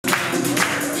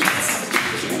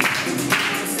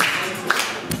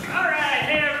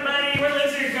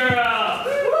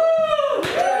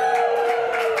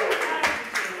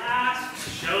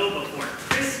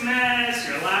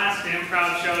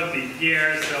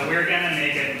so we're going to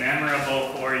make it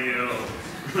memorable for you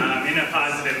in a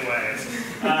positive way.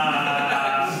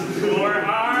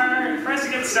 For us to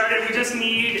get started, we just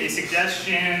need a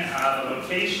suggestion of a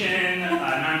location,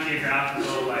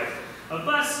 non-geographical, like a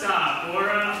bus stop, or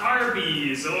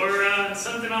Arby's, or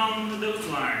something along those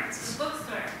lines. A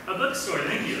bookstore. A bookstore,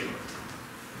 thank you.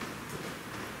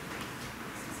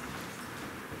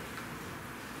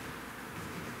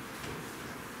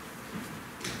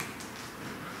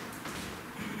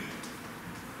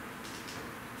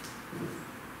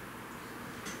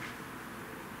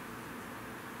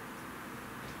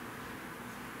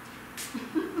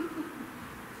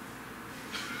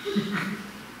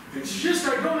 It's just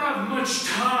I don't have much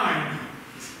time.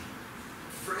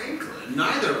 Franklin,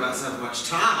 neither of us have much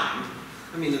time.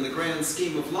 I mean, in the grand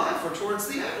scheme of life, we're towards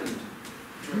the end.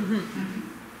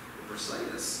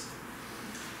 Versailles.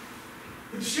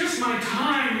 It's just my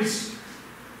time is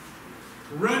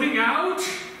running out,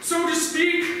 so to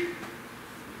speak.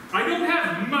 I don't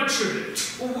have much of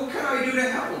it. Well, what can I do to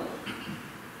help?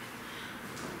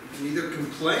 You can either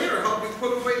complain or help you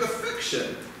put away the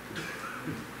fiction.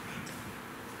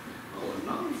 Oh, and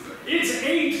non-fiction. It's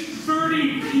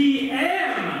 8:30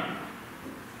 p.m.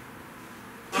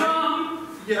 Tom?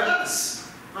 Yes,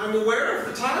 I'm aware of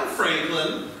the time,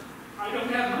 Franklin. I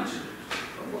don't have much of it.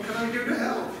 Well, what can I do to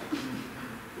help?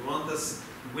 You want this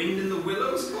Wind in the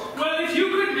Willows book? Well, if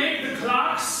you could make the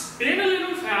clock spin a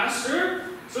little faster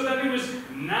so that it was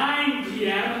 9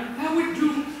 p.m., that would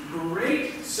do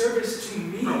great service to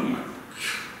me. What,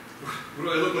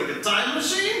 do I look like a time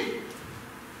machine?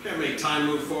 Can't make time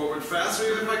move forward faster,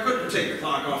 even if I could take the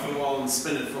clock off the wall and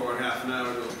spin it forward half an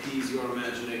hour to appease your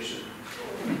imagination.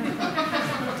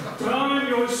 Tom and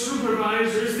your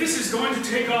supervisors, this is going to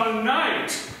take all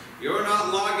night. You're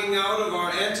not logging out of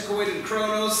our antiquated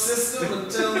Chronos system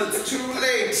until it's too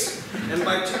late. And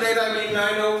by too late, I mean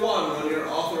 9:01 when you're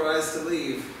authorized to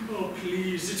leave. Oh,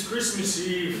 please, it's Christmas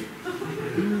Eve.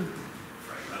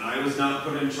 Franklin, I was not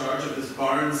put in charge of this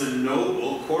Barnes &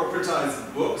 Noble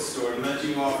corporatized bookstore to let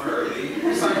you off early.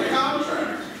 You signed a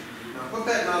contract. Now put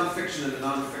that nonfiction in the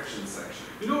nonfiction section.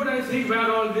 You know what I think about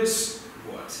all this?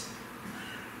 What?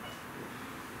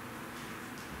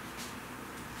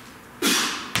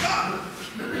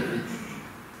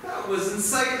 That was an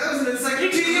encyclopedia.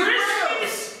 It's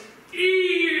Christmas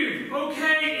Eve!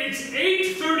 Okay, it's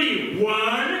 8:31.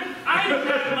 I don't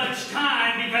have much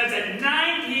time because at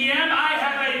 9 p.m. I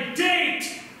have a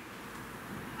date.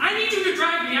 I need you to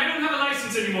drive me. I don't have a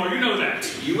license anymore. You know that.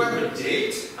 You have a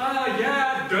date?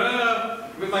 Yeah, duh.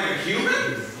 With like a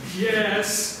human?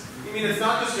 Yes. You mean it's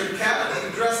not just your cat that you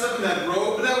dressed up in that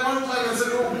robe that one time and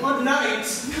said, oh, one night?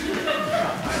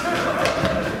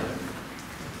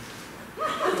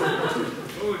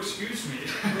 Oh, excuse me.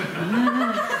 Should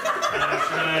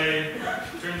I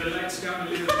turn the lights down a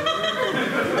little bit?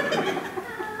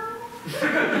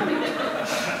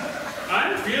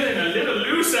 I'm feeling a little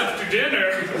loose after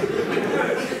dinner.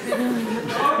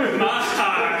 Oh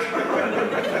my!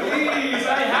 Please,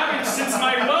 I haven't since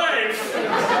my wife.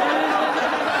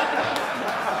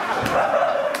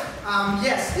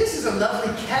 Yes, this is a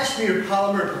lovely cashmere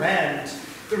polymer blend.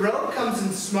 The robe comes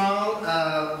in small,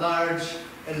 large,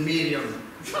 and medium.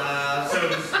 So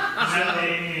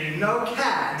nothing. No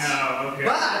cats. No, okay.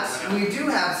 But we do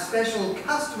have special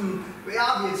custom,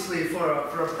 obviously for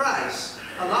a price,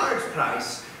 a large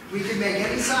price. We can make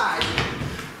any size.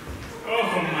 Oh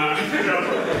my. Okay.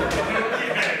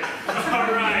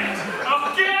 All right.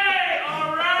 Okay.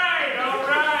 All right. All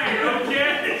right.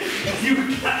 Okay. You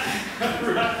got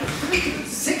it right.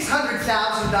 $600,000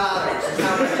 is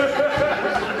how much.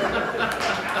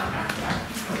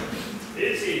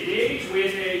 It's a date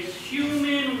with a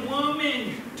human woman,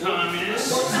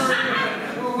 Thomas.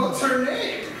 What's her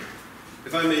name?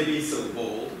 If I may be so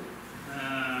bold.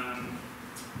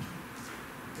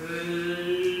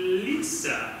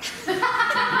 Lisa.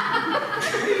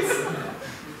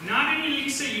 Not any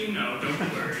Lisa you know, don't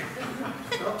worry.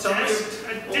 Well, tell Just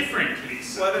me. a different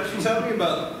Lisa. Why don't you tell me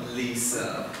about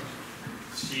Lisa?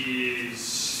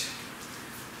 She's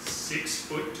 6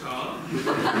 foot tall.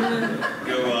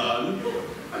 Go on.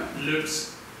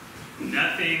 Looks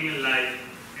nothing like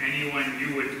anyone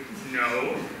you would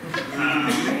know.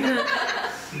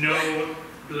 No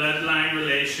bloodline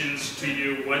relations to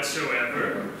you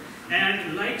whatsoever.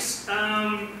 And likes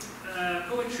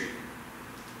poetry.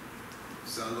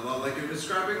 Sound a lot like you're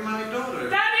describing my daughter.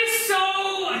 That is so...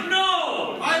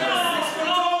 No! I have 6 foot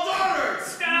tall daughters!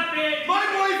 Stop it! My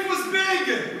wife was big!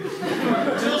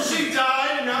 Until she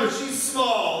died, and now she's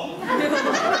small.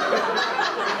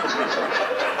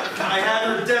 I had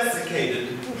her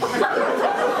desiccated.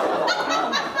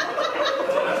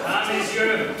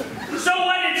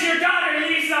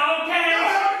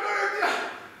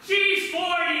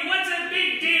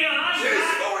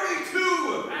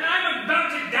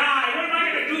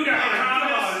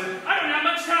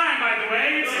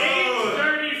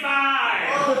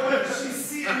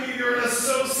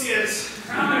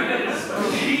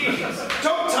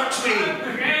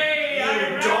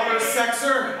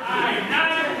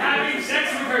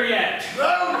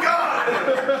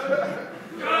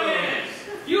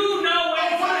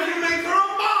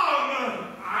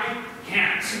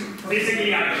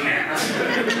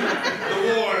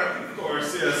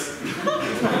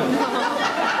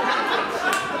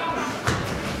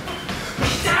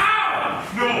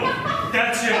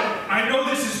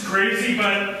 crazy,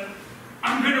 but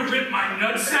I'm gonna rip my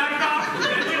nutsack off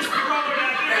and just throw it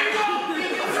at there. You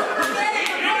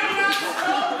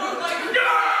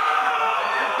go!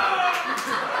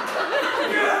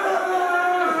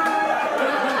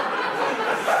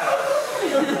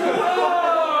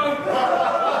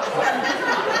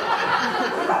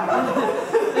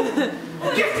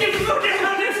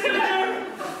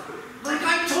 Like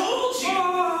I told you!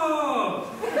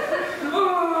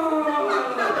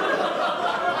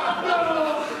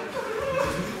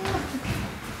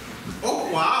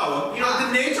 Oh wow! You know,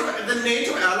 the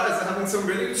NATO allies are having some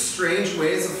really strange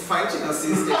ways of fighting us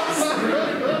these days.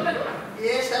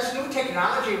 Yes, that's new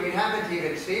technology we haven't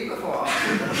even seen before.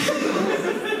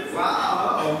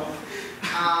 Wow.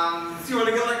 Do you want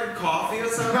to get like a coffee or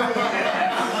something?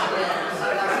 Yes,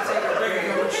 I'd like to take a break.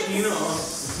 Cappuccino.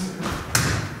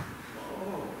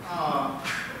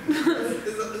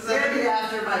 Is that Maybe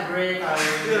after my break, I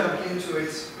will look into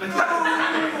it.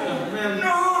 Oh man.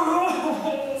 No!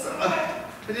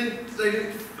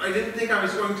 I didn't think I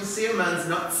was going to see a man's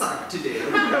nutsack today.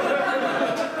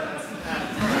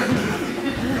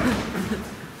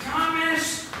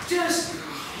 Thomas, just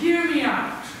hear me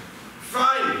out.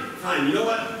 Fine. You know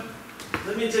what?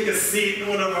 Let me take a seat in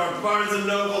one of our Barnes &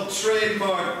 Noble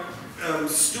trademark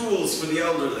stools for the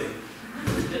elderly.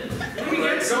 Let me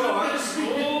get some of this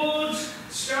old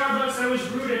Starbucks that was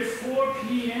brewed at 4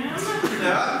 p.m.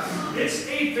 Yeah. It's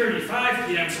 8:35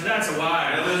 p.m., so that's a And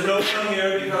while. there's no one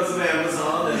here because of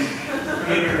Amazon and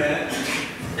internet,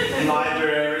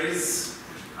 libraries.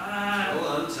 Hold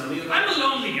on, tell me about I'm a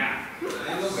lonely guy.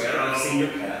 I'm aware, I've seen your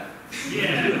cat.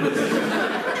 Yeah.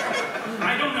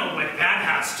 I don't know what that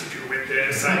has to do with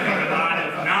this. I think a lot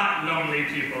of not lonely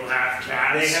people have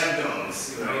cats. They have dogs.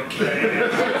 Okay.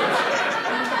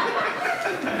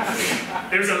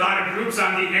 There's a lot of groups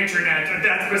on the internet, but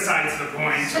that's besides the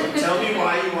point. Tell me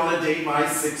why you want to date my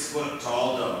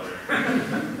 6-foot-tall daughter.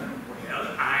 Well,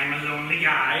 I'm a lonely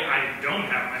guy. I don't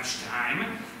have much time.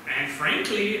 And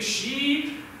frankly,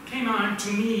 she came on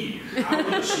to me. How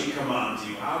would she come on to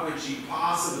you? How could she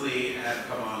possibly have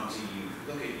come on to you?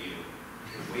 Look at you.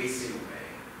 You're wasting away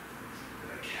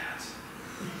with a cat.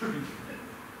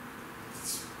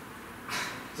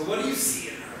 So what do you see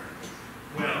in her?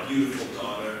 Well, Beautiful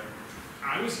daughter.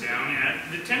 I was down at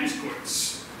the tennis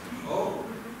courts. Oh.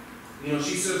 You know,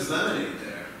 she serves lemonade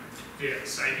there.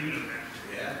 Yes, I do know that.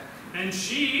 Yeah. And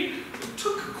she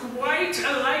took quite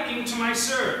a liking to my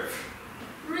serve.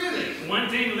 Really? One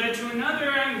thing led to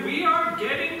another, and we are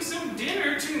getting some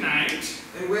dinner tonight.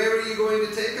 And where are you going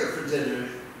to take her for dinner?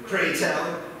 Pray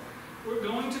tell. We're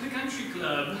going to the country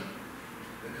club.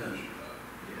 The country club.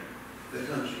 The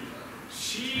country club.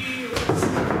 She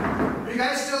Are you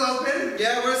guys still open?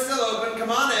 Yeah, we're still open. Come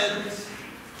on in.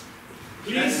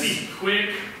 Please be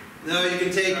quick. No, you can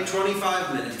take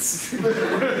 25 minutes.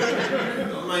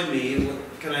 Don't mind me.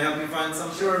 Can I help you find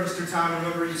something? Sure, Mr. Tom.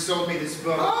 Remember you sold me this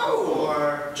book Oh!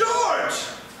 before. George!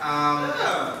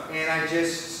 Yeah. And I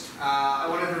just, I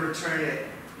wanted to return it.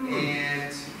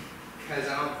 And, because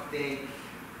I don't think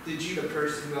the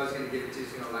person who I was going to give it to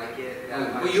is going to like it.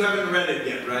 Well, you haven't read it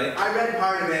yet, right? I read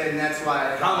part of it, and that's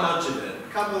why. How much of it?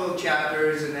 A couple of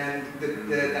chapters, and then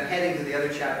the headings of the other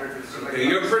chapters. Would seem like Okay,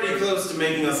 you're pretty close to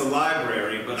making us a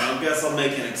library, but I guess I'll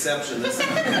make an exception this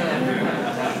time.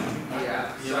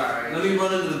 Yeah, sorry. Let me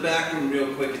run into the back room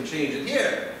real quick and change it.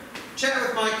 Here, chat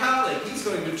with my colleague. He's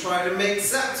going to try to make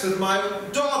sex with my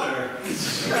daughter.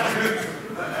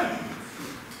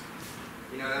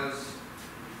 You know, that was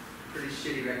a pretty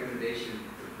shitty recommendation,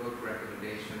 the book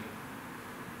recommendation.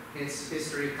 It's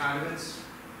History of Condiments.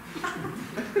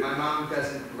 My mom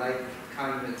doesn't like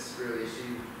condiments, really.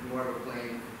 She's more of a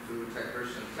plain food type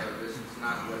person, so this is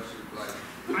not what she would like.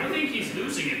 I think he's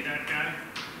losing it, that guy.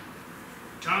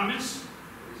 Thomas, What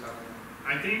are you talking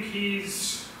about? I think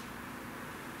he's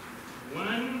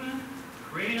one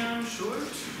crayon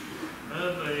short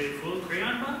of a full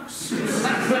crayon box.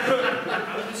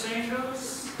 How the saying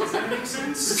goes? Does that make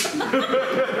sense? Somebody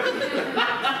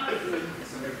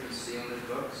from stealing his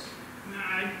books?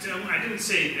 No, I didn't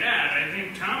say that. I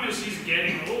think Thomas, he's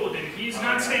getting old and he's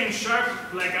not staying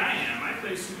sharp like I am. I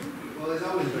play Sudoku. Well, there's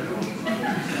always been old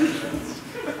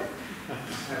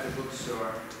at the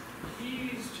bookstore.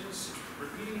 He's just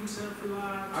repeating himself a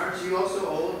lot. Aren't you also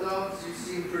old, though? You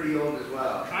seem pretty old as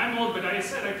well. I'm old, but I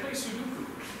said I play Sudoku.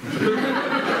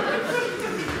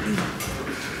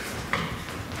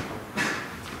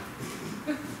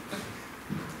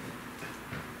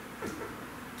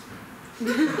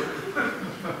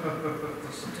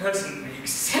 This doesn't make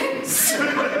sense.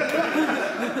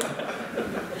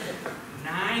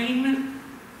 9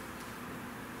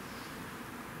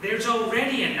 There's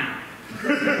already a 9.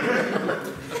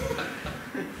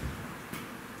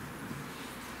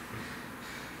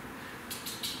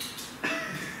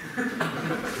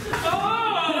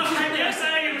 Oh, I guess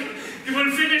I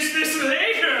will finish this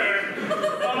later.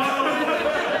 Oh.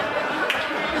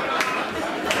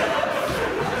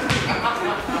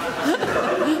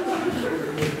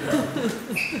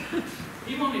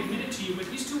 He won't admit it to you, but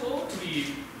he's too old to be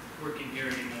working here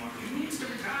anymore. He needs to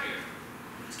retire.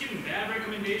 He's giving bad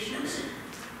recommendations.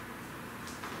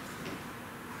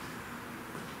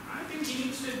 I think he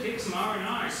needs to take some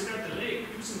R&R, sit out the lake,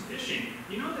 do some fishing.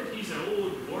 You know that he's an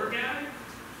old war guy?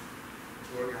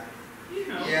 War guy. You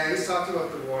know. Yeah, he's talked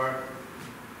about the war.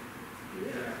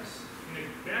 Yes. In a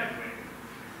bad way.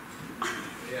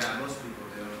 Yeah, most people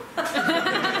do.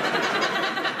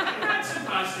 Had some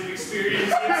positive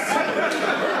experiences.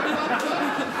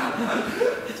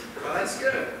 Well, that's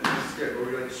good. That's good. Were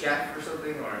we like a chef or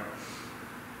something, or?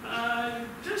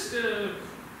 Just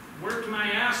worked my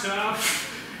ass off.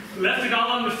 Left it all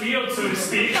on the field, so to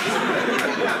speak. I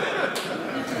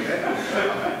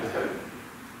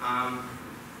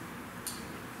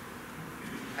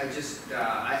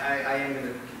am going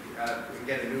to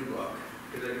get a new book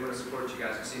because I do want to support you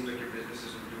guys. It seems like your business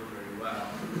isn't doing very well.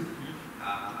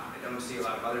 I don't see a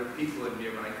lot of other people in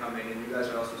here when I come in, and you guys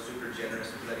are also super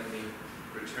generous with letting me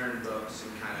return books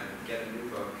and kind of get a new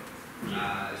book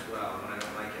as well when I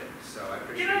don't like it. So I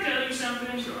appreciate it. Can I tell you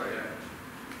something? Sure, yeah.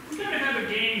 We gotta have a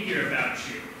game here about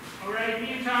you. All right,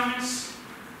 me and Thomas?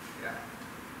 Yeah.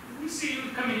 We see you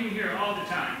coming in here all the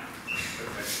time.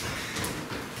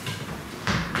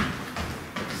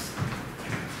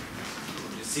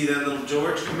 Did you see that little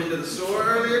George come into the store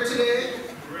earlier today?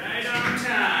 Right on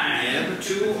time.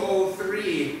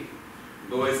 M203.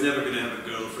 Boy's never gonna have a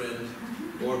girlfriend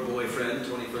or boyfriend.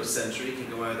 21st century can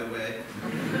go either way.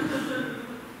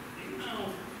 You know,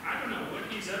 I don't know what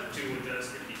he's up to with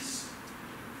us, but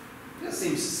That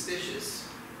seems suspicious.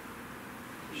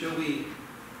 Shall we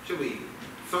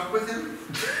fuck with him?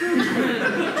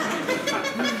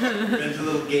 Invent a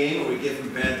little game where we give him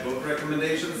bad book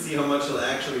recommendations, see how much he'll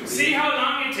actually read. see how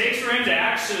long it takes for him to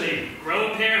actually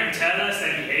grow a pair and tell us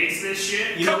that he hates this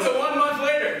shit? You know, Come to 1 month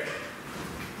later.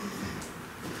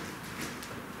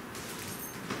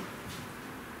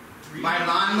 My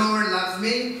lawnmower loves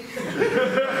me.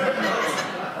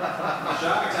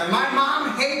 My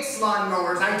mom hates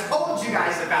lawnmowers. I told you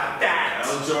guys about that.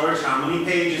 Well, George, how many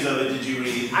pages of it did you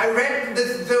read? I read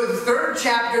the 3rd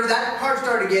chapter. That part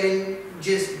started getting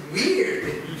just weird.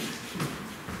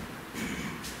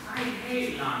 I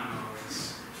hate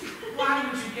lawnmowers. Why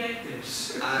would you get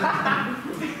this? It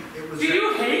was Do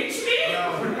you hate me?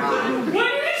 No, God.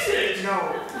 What is it?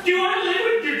 No. Do you want to live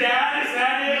with your dad? Is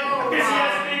that it? No, Because he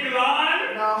has Mom. a big lawn?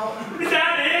 No. Is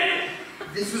that it?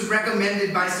 This was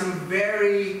recommended by some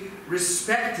very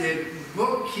respected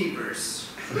bookkeepers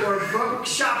or book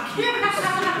shopkeepers.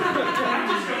 I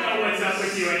just don't know what's up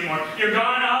with you anymore. You're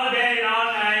gone all day and all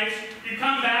night. You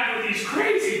come back with these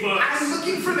crazy books. I'm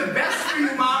looking for the best for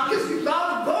you, Mom, because you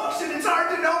love books and it's hard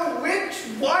to know which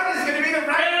one is going to be the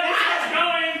right Hey, this one. is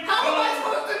going. How am I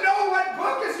supposed to know what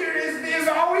book is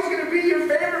always going to be your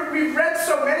favorite? We've read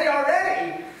so many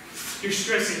already. You're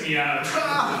stressing me out.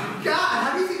 Oh, God,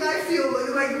 how do you think I feel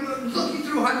like looking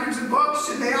through hundreds of books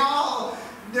and they're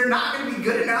not going to be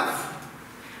good enough?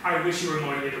 I wish you were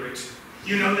more literate.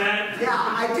 You know that? Yeah,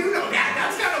 I do know that.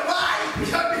 That's kind of why. We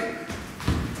have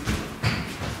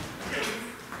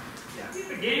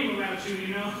a game about you, you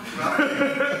know?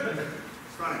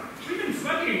 It's funny. We've been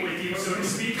fucking with you, so to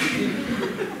speak.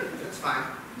 That's fine.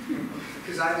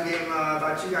 Because I have a game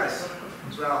about you guys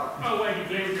as well. Oh, what, you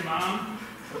play with your mom?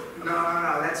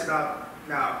 No. That's about...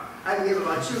 No. I have a game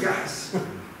about you guys.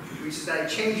 Which is that I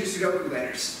change your Sudoku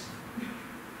letters.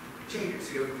 Change your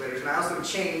Sudoku letters. And I also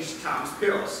changed Tom's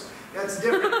pills. That's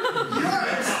different.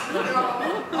 Yours,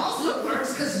 also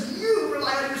works because you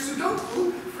rely on your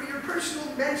Sudoku for your personal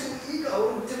mental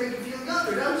ego to make you feel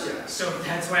younger, don't you? So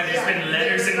that's why there's been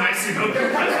letters in my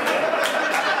Sudoku puzzle.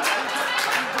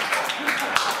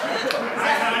 I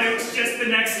thought it was just the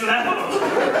next level.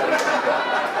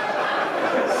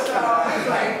 So,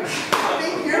 like, I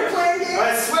think you're playing games? I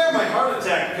swear my heart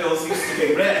attack pills used to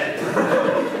be red.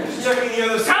 Just checking the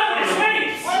other side. Thomas,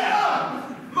 wait! What up?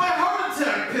 My heart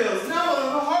attack pills. Now I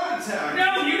have a heart attack.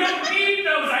 No, you don't need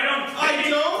those, I don't think. I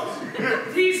don't?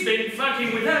 He's been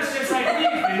fucking with us just like we've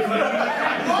been fucking with him.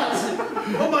 What?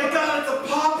 Oh my God, it's a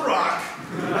pop rock.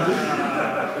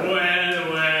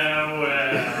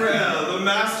 Well, the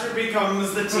master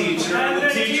becomes the teacher, And the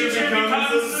teacher becomes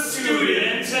the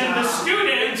student, and the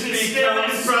student is still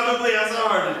becomes probably has a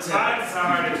heart attack. It's a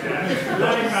heart attack.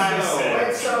 Like I So- said.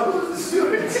 Wait, so who's the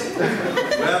student?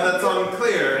 Well, that's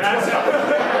unclear. That's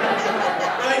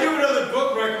I do another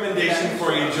book recommendation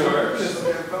for you, George.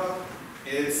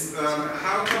 It's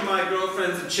How Come My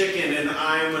Girlfriend's a Chicken and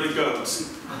I'm a Goat.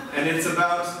 And it's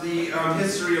about the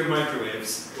history of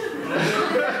microwaves.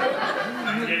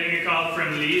 I'm getting a call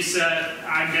from Lisa.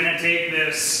 I'm gonna take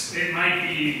this. It might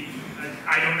be.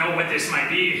 I don't know what this might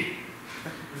be.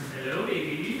 Hello,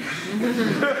 baby. Is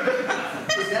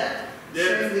that Yeah.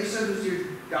 Sharon Lisa, who's your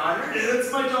daughter? Yeah,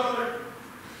 that's my daughter.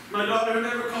 My daughter who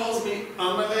never calls me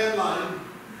on my landline.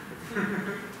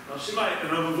 Well, she might,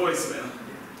 and I have a voicemail.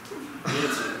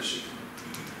 Answer machine.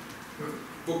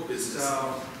 Book business.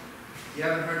 So, you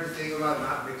haven't heard the thing about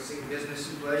not mixing business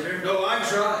and pleasure? No, I've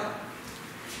tried.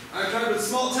 I've tried with a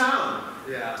small town.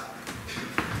 Yeah.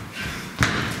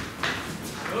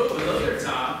 Oh, hello there,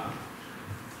 Tom.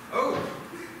 Oh.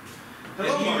 Hello,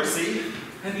 Have you- Marcy.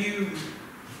 Have you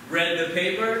read the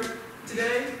paper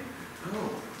today?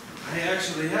 Oh, I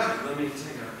actually have. Let me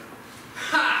take a...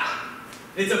 Ha!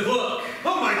 It's a book.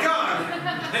 Oh my God!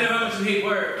 I know how much you hate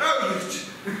work. Oh,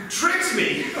 you tricked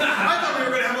me! I thought we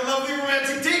were going to have a lovely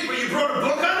romantic date, but you brought a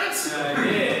book on it? I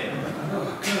did.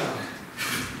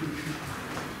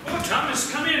 Oh, Thomas,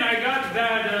 come in. I got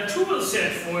that tool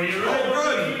set for you right Oh, over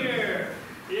good. here.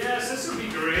 Yes, this will be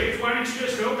great. Why don't you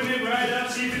just open it right up,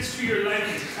 see if it's to your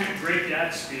liking. Great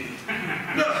Gatsby.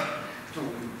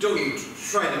 Don't you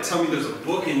try to tell me there's a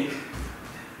book in...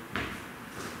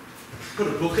 Put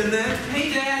a book in there? Hey,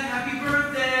 Dad, happy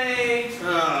birthday!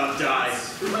 Ah, die.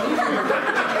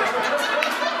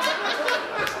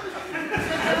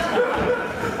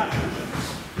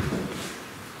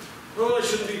 Well, I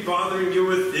shouldn't be bothering you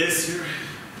with this.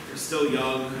 You're still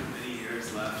young. Many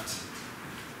years left.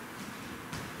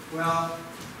 Well,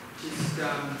 just,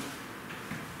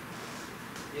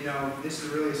 you know, this is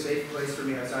really a safe place for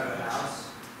me outside of the house.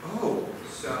 Oh.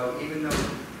 So even though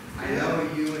I know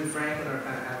you and Franklin are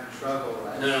kind of having trouble,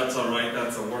 No, it's all right.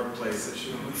 That's a workplace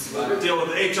issue. We'll deal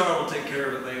with it. HR. Will take care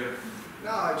of it later.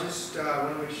 no, I just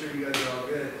want to make sure you guys are all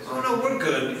good. Oh no, we're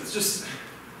good. It's just,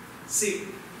 see,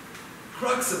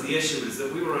 crux of the issue is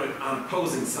that we were on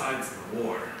opposing sides of the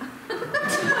war.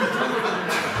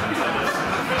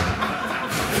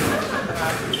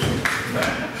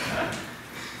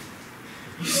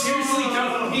 You seriously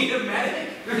don't need a medic?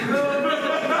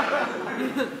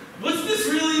 What's this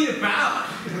really about?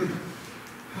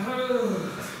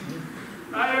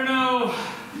 I don't know.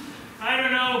 I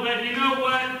don't know, but you know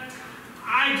what?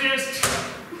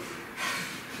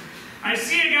 I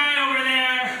see a guy over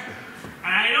there,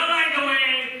 and I don't like the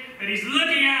way that he's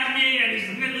looking at me, and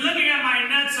he's looking at my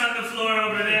nuts on the floor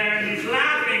over there, and he's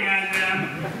laughing at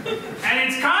them. And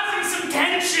it's causing some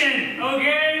tension,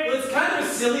 okay? Well, it's kind of a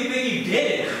silly thing you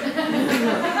did.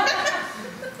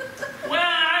 Well,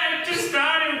 I just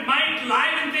thought it might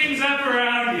liven things up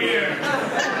around here.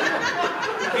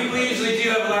 People usually do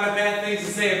have a lot of bad things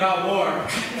to say about war.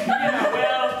 Yeah,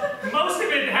 well, most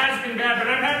of it has been bad, but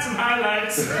I've had some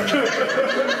highlights.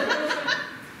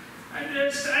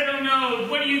 I don't know.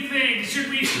 What do you think? Should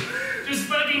we just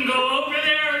fucking go over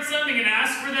there or something and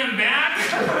ask for them back?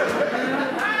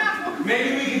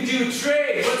 Maybe we can do a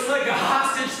trade. What's like a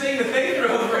hostage thing that they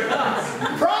throw over at us?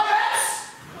 Province!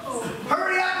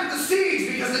 Hurry up with the siege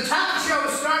because the talent show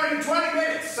is starting in 20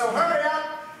 minutes. So hurry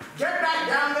up, get back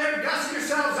down there, dust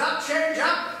yourselves up, change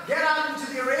up, get out into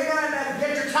the arena, and then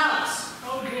get your talents.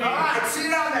 Okay. All right, see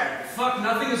you down there. Fuck,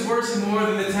 nothing is worse and more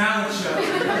than the talent show.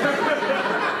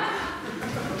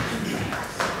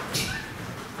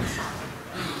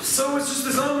 So it's just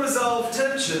this unresolved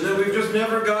tension that we've just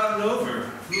never gotten over.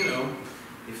 You know,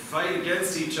 you fight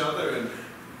against each other, and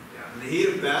in the heat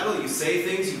of battle, you say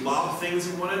things, you lob things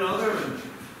at one another, and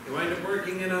you wind up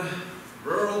working in a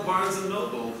rural Barnes &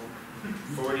 Noble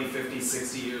 40, 50,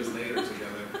 60 years later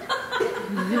together.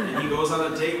 And he goes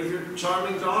on a date with your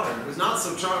charming daughter, who's not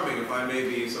so charming, if I may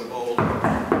be so bold.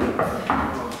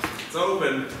 Oh, it's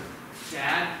open.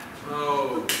 Dad?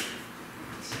 Oh,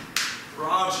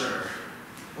 Roger.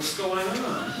 What's going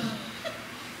on?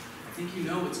 I think you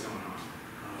know what's going on.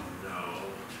 Oh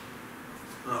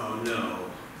no. Oh no.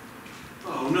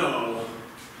 Oh no.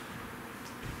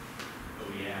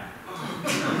 Oh yeah.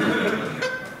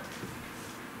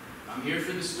 I'm here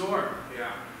for the store.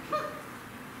 Yeah.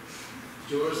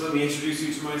 George, let me introduce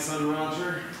you to my son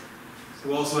Roger,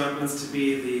 who also happens to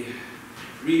be the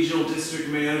regional district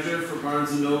manager for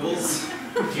Barnes & Nobles.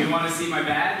 Do you want to see my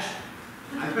badge?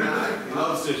 He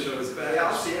loves to show his badge. Yeah,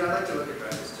 I'll see it. I like to look at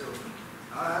badges too.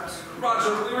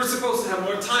 Roger, we were supposed to have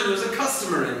more time. There's a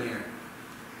customer in here.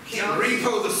 Can't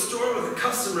repo the store with a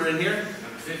customer in here.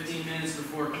 15 minutes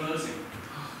before closing.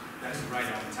 That's right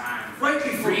on time. Right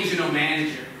before. Regional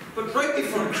manager. But right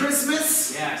before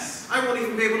Christmas? Yes. I won't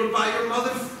even be able to buy your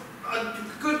mother a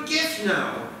good gift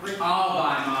now. Like, I'll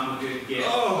buy Mom a good gift.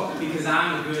 oh. Because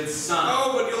I'm a good son.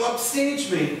 Oh, but you'll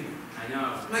upstage me. I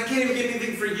know. And I can't even get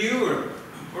anything for you,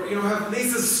 or you know, have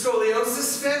Lisa's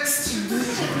scoliosis fixed?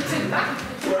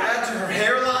 Or add to her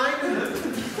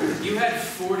hairline? You had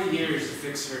 40 years to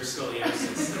fix her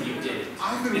scoliosis, and you didn't.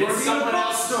 I've been And it's working in a someone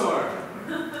else. bookstore.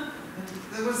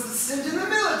 There was the stint in the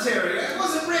military. I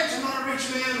wasn't rich. I'm not a rich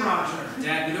man, Roger.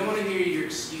 Dad, we don't want to hear your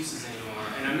excuses anymore,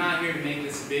 and I'm not here to make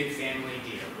this a big family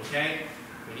deal, okay?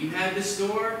 When you had this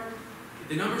store,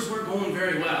 the numbers weren't going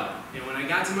very well. And when I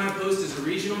got to my post as a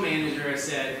regional manager, I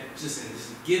said, listen,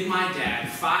 just give my dad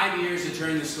 5 years to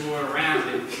turn the store around.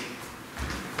 And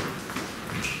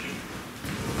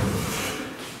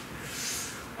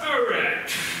All right.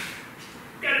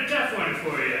 Got a tough one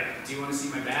for you. do you want to see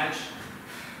my badge?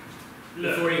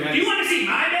 Look, Before you had- do you want to see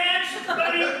my badge,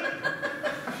 buddy?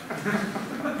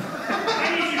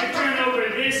 I need you to turn over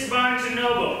this Barnes &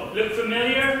 Noble. Look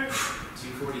familiar?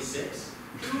 246.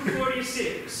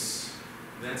 246.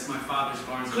 That's my father's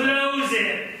Barnes & Noble. Close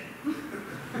it.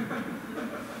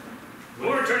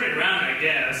 Or turn it around, I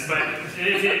guess. But if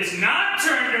it's not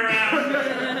turned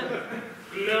around,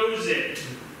 close it.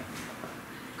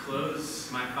 Close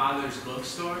my father's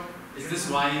bookstore? Is this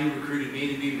why you recruited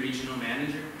me to be regional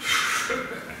manager?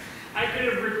 I could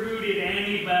have recruited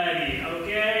anybody,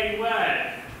 okay?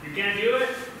 What? You can't do it?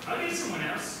 I'll get someone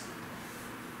else.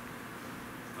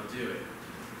 I'll do it.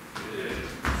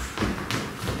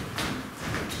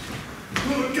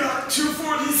 Oh God,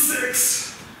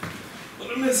 246.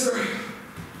 What a misery.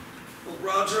 Well,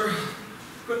 Roger,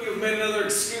 couldn't you have made another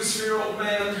excuse for your old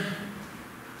man?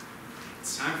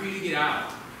 It's time for you to get out,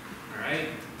 all right?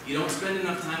 You don't spend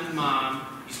enough time with Mom.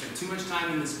 You spend too much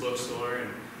time in this bookstore. And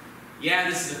yeah,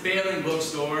 this is a failing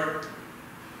bookstore.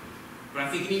 But I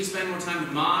think you need to spend more time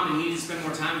with Mom, and you need to spend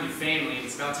more time with your family. And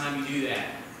it's about time you do that.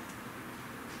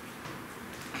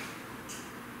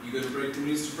 You gonna break the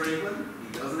news to Franklin?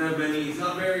 He doesn't have any, he's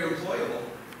not very employable.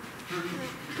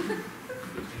 And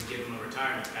give him a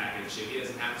retirement package so he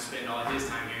doesn't have to spend all of his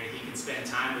time here, and he can spend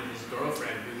time with his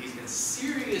girlfriend, who he's been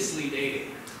seriously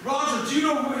dating. Roger, do you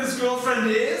know who his girlfriend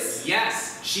is?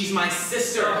 Yes, she's my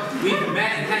sister. We've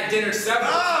met and had dinner several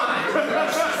times.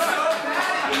 She's so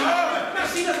mad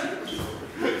at you. She doesn't.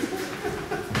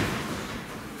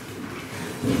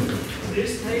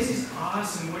 This place is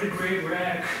awesome. What a great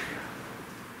wreck.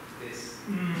 This.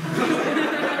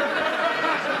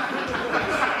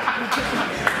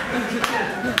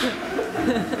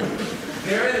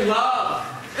 They're in love.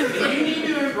 And you need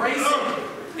to embrace it.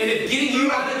 And if getting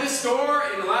you out of this store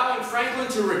and allowing Franklin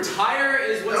to retire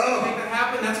is what's going to make that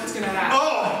happen, that's what's going to happen.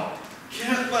 Oh!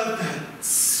 Can't let that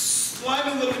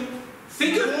slimy little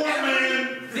Think of poor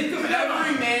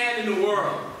every man in the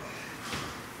world.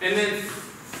 And then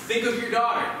think of your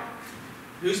daughter.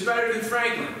 Who's better than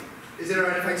Franklin? Is it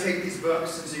alright if I take these books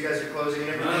since you guys are closing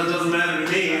and everything? Well, it doesn't matter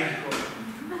to me. Alright, cool.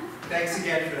 Thanks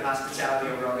again for the hospitality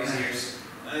over all these years.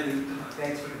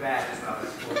 Thanks for the badge as well.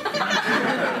 That's cool.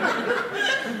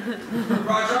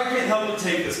 Roger, I can't help but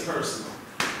take this personal.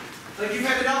 Like you've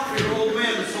had it out for your old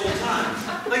man this whole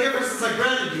time. Like ever since I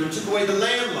granted you and took away the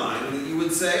landline, and you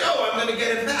would say, oh, I'm gonna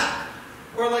get it back.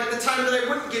 Or like the time that I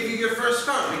wouldn't give you your first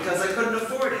car because I couldn't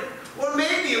afford it. Or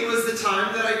maybe it was the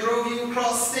time that I drove you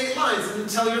across state lines and didn't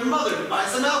tell your mother to buy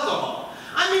some alcohol.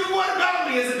 I mean, what about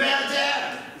me as a bad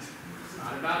dad? It's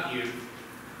not about you.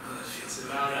 It's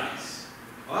about us.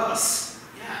 Us?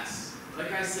 Yes.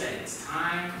 Like I said, it's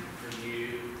time for you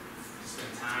to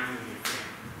spend time with your family.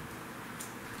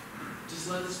 Just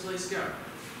let this place go.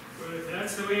 Well, if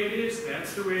that's the way it is,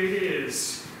 that's the way it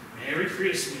is. Merry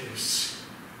Christmas.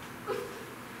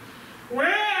 Well,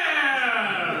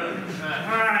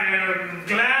 I am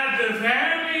glad the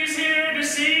family's here to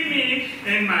see me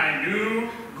in my new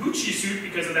Gucci suit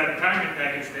because of that retirement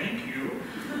package. Thank you.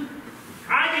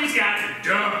 I just got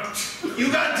dumped.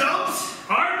 You got dumped?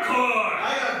 Hardcore.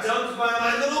 I got dumped by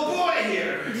my little boy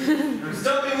here. He's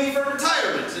dumping me for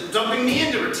retirement and dumping me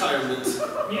into retirement.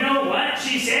 You know what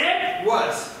she said?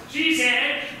 What? She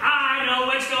said, I know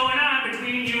what's going on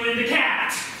between you and the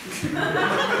cat.